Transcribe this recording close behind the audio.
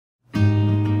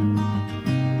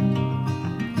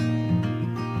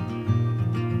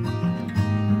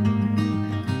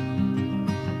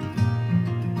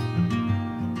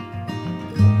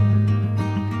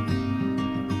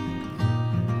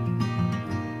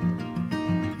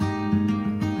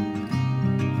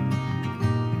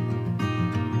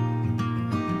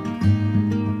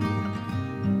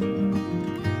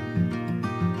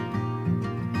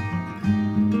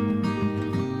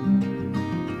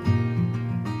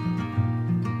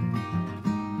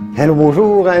Hello,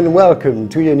 bonjour and welcome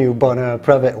to your new Bonheur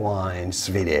Private Wines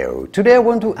video. Today I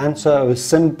want to answer a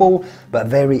simple but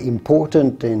very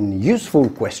important and useful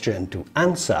question to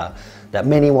answer that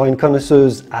many wine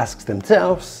connoisseurs ask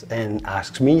themselves and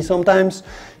ask me sometimes.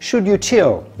 Should you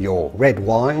chill your red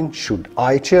wine? Should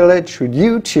I chill it? Should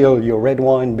you chill your red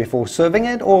wine before serving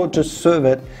it, or just serve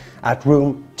it at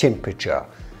room temperature?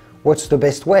 What's the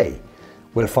best way?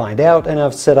 We'll find out, and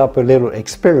I've set up a little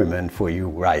experiment for you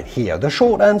right here. The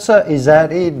short answer is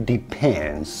that it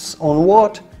depends on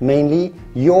what? Mainly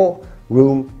your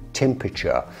room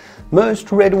temperature.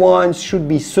 Most red wines should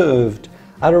be served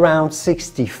at around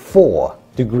 64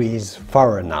 degrees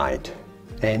Fahrenheit,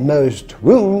 and most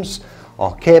rooms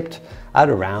are kept at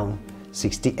around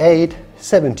 68,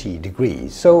 70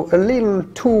 degrees. So a little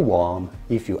too warm,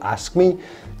 if you ask me,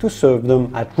 to serve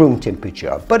them at room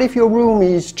temperature. But if your room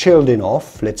is chilled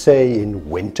enough, let's say in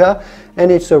winter,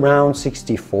 and it's around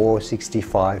 64,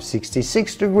 65,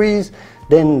 66 degrees,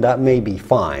 then that may be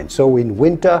fine. So in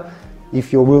winter,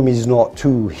 if your room is not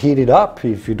too heated up,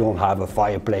 if you don't have a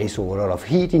fireplace or a lot of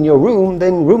heat in your room,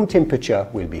 then room temperature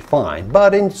will be fine.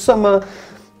 But in summer,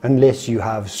 unless you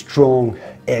have strong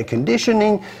air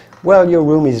conditioning, well, your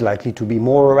room is likely to be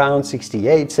more around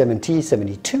 68, 70,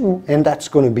 72, and that's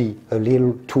going to be a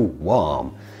little too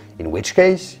warm. In which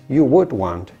case, you would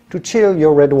want to chill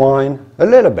your red wine a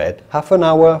little bit, half an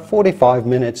hour, 45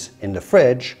 minutes in the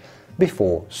fridge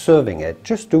before serving it,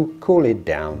 just to cool it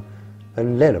down a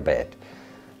little bit.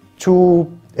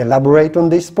 To elaborate on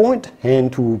this point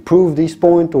and to prove this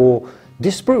point or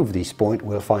disprove this point,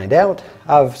 we'll find out.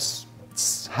 I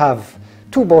have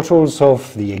two bottles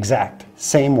of the exact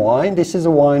same wine. This is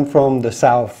a wine from the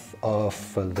south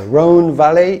of the Rhone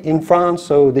Valley in France,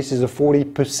 so this is a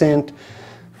 14%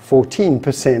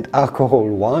 alcohol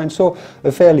wine, so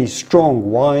a fairly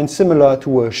strong wine, similar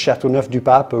to a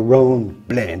Châteauneuf-du-Pape, a Rhone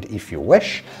blend if you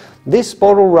wish. This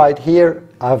bottle right here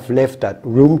I've left at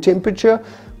room temperature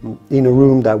in a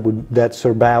room that's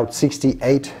about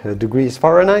 68 degrees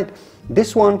Fahrenheit.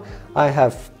 This one I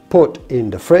have put in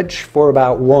the fridge for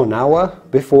about 1 hour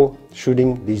before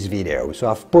shooting this video. So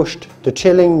I've pushed the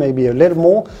chilling maybe a little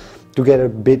more to get a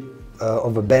bit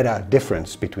of a better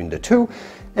difference between the two,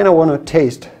 and I want to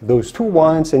taste those two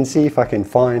wines and see if I can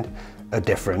find a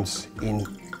difference in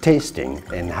tasting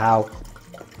and how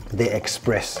they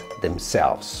express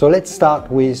themselves. So let's start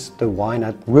with the wine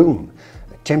at room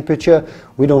temperature.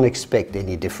 We don't expect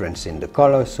any difference in the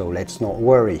color, so let's not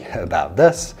worry about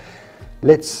this.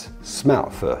 Let's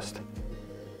smell first.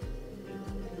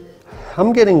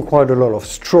 I'm getting quite a lot of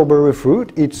strawberry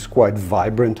fruit. It's quite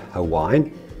vibrant, a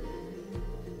wine.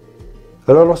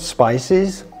 A lot of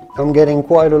spices. I'm getting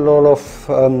quite a lot of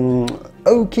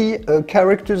oaky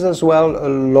characters as well. A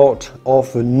lot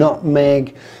of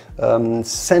nutmeg,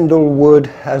 sandalwood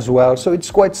as well. So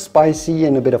it's quite spicy,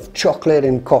 and a bit of chocolate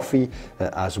and coffee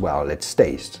as well. Let's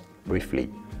taste briefly.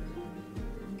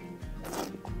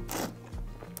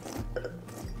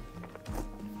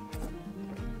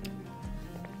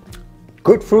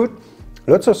 Good fruit,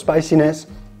 lots of spiciness,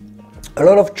 a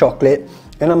lot of chocolate,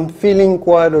 and I'm feeling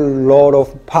quite a lot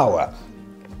of power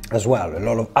as well. A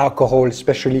lot of alcohol,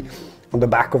 especially on the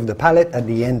back of the palate at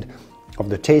the end of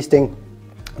the tasting.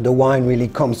 The wine really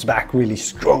comes back really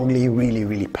strongly,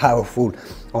 really powerful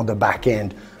on the back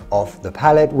end of the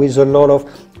palate, with a lot of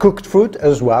cooked fruit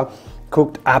as well.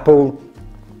 Cooked apple,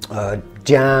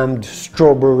 jammed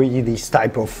strawberry, these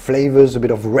type of flavors, a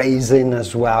bit of raisin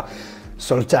as well.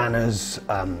 Sultanas,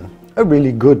 a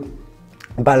really good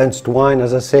balanced wine,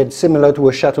 as I said, similar to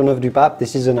a Châteauneuf-du-Pape.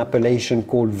 This is an appellation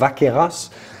called Vaqueras,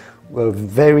 a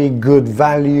very good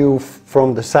value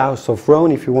from the south of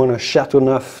Rhone if you want a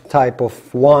Châteauneuf type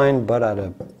of wine, but at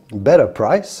a better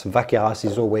price. Vaqueras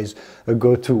is always a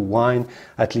go-to wine,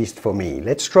 at least for me.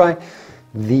 Let's try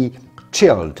the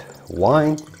chilled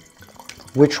wine,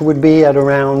 which would be at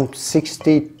around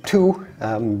 62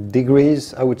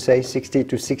 degrees, I would say 60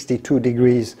 to 62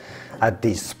 degrees at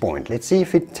this point. Let's see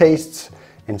if it tastes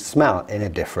and smells any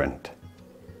different.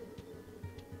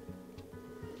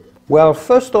 Well,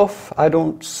 first off, I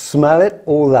don't smell it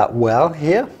all that well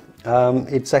here.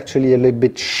 It's actually a little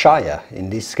bit shyer in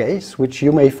this case, which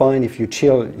you may find if you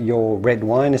chill your red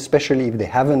wine, especially if they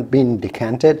haven't been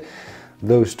decanted.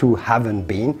 Those two haven't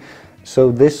been.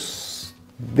 So this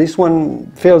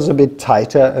one feels a bit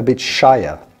tighter, a bit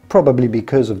shyer, probably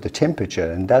because of the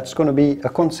temperature, and that's going to be a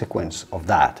consequence of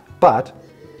that. But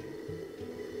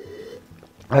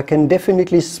I can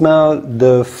definitely smell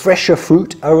the fresher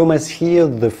fruit aromas here,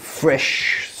 the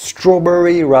fresh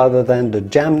strawberry rather than the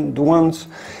jammed ones.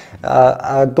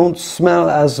 I don't smell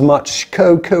as much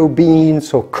cocoa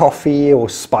beans or coffee or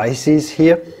spices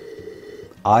here.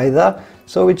 either.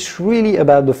 So it's really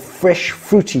about the fresh,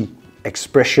 fruity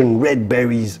expression, red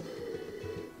berries,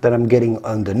 that I'm getting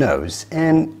on the nose.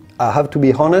 And I have to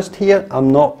be honest here, I'm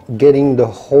not getting the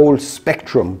whole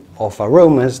spectrum of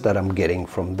aromas that I'm getting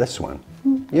from this one.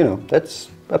 You know, that's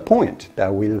a point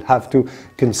that we'll have to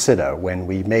consider when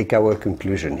we make our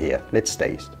conclusion here. Let's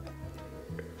taste.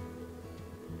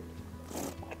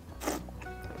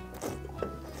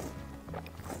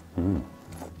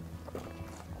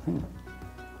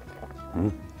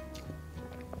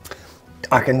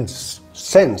 I can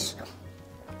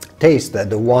taste that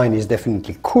the wine is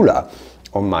definitely cooler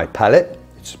on my palate.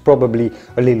 It's probably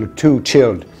a little too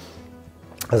chilled.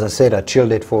 As I said, I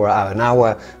chilled it for an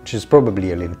hour, which is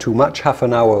probably a little too much. Half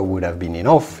an hour would have been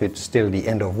enough. It's still the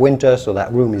end of winter, so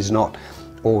that room is not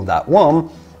all that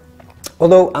warm.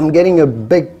 Although I'm getting a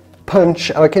big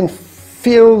punch, I can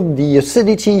feel the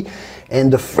acidity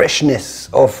and the freshness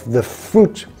of the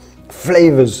fruit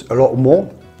flavors a lot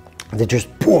more. They just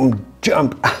boom,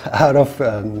 jump out of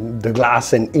the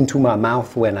glass and into my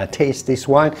mouth when I taste this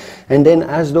wine. And then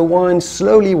as the wine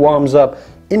slowly warms up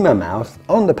in my mouth,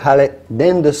 on the palate,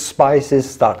 then the spices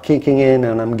start kicking in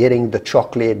and I'm getting the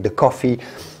chocolate, the coffee,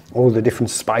 all the different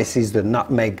spices, the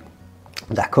nutmeg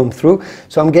that come through.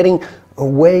 So I'm getting a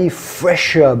way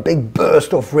fresher, big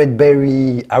burst of red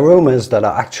berry aromas that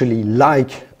I actually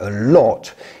like a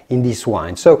lot in this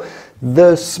wine. So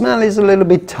the smell is a little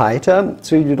bit tighter,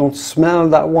 so you don't smell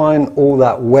that wine all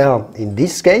that well in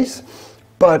this case,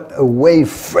 but a way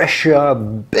fresher,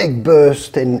 big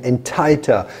burst and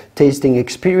tighter tasting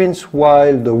experience,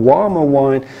 while the warmer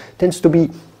wine tends to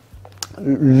be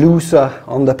looser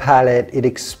on the palate.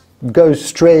 It goes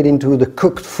straight into the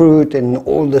cooked fruit and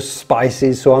all the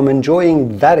spices, so I'm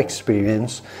enjoying that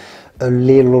experience a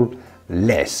little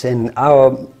less. And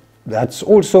that's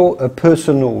also a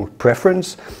personal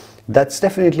preference. That's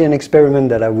definitely an experiment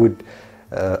that I would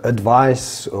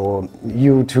advise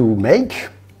you to make.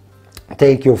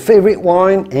 Take your favorite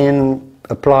wine and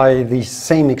apply the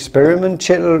same experiment,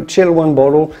 chill one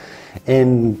bottle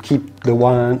and keep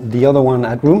the other one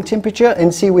at room temperature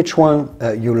and see which one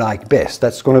you like best.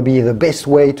 That's going to be the best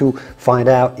way to find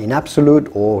out in absolute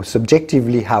or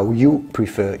subjectively how you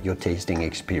prefer your tasting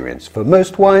experience. For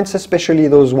most wines, especially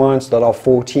those wines that are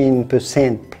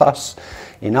 14% plus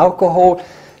in alcohol,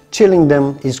 chilling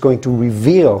them is going to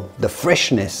reveal the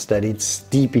freshness that it's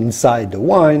deep inside the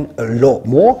wine a lot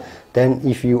more than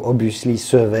if you obviously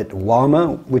serve it warmer,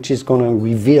 which is going to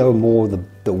reveal more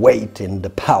the weight and the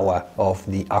power of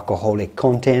the alcoholic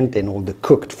content and all the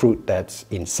cooked fruit that's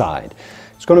inside.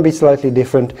 It's going to be slightly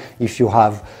different if you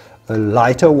have a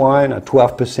lighter wine, a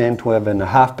 12%,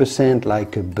 12.5%,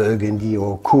 like a Burgundy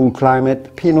or Cool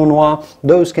Climate Pinot Noir.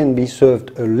 Those can be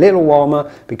served a little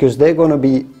warmer because they're going to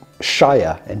be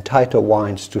shyer and tighter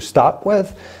wines to start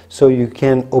with, so you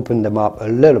can open them up a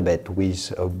little bit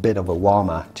with a bit of a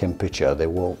warmer temperature.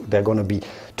 They're going to be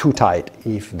too tight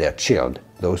if they're chilled,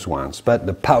 those wines. But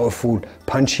the powerful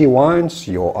punchy wines,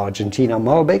 your Argentina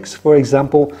Malbecs for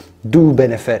example, do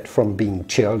benefit from being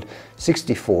chilled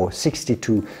 64,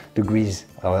 62 degrees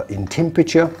in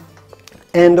temperature.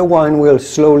 And the wine will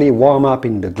slowly warm up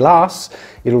in the glass.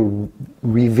 It'll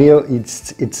reveal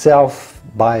itself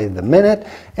by the minute,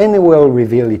 and it will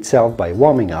reveal itself by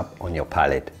warming up on your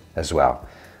palate as well.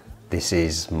 This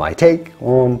was my take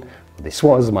on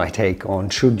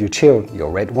should you chill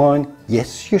your red wine?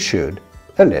 Yes, you should,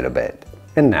 a little bit.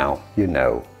 And now you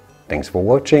know. Thanks for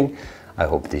watching. I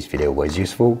hope this video was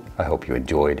useful. I hope you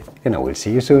enjoyed, and I will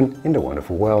see you soon in the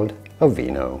wonderful world of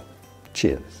Vino.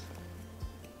 Cheers.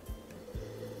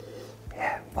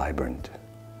 Yeah, vibrant.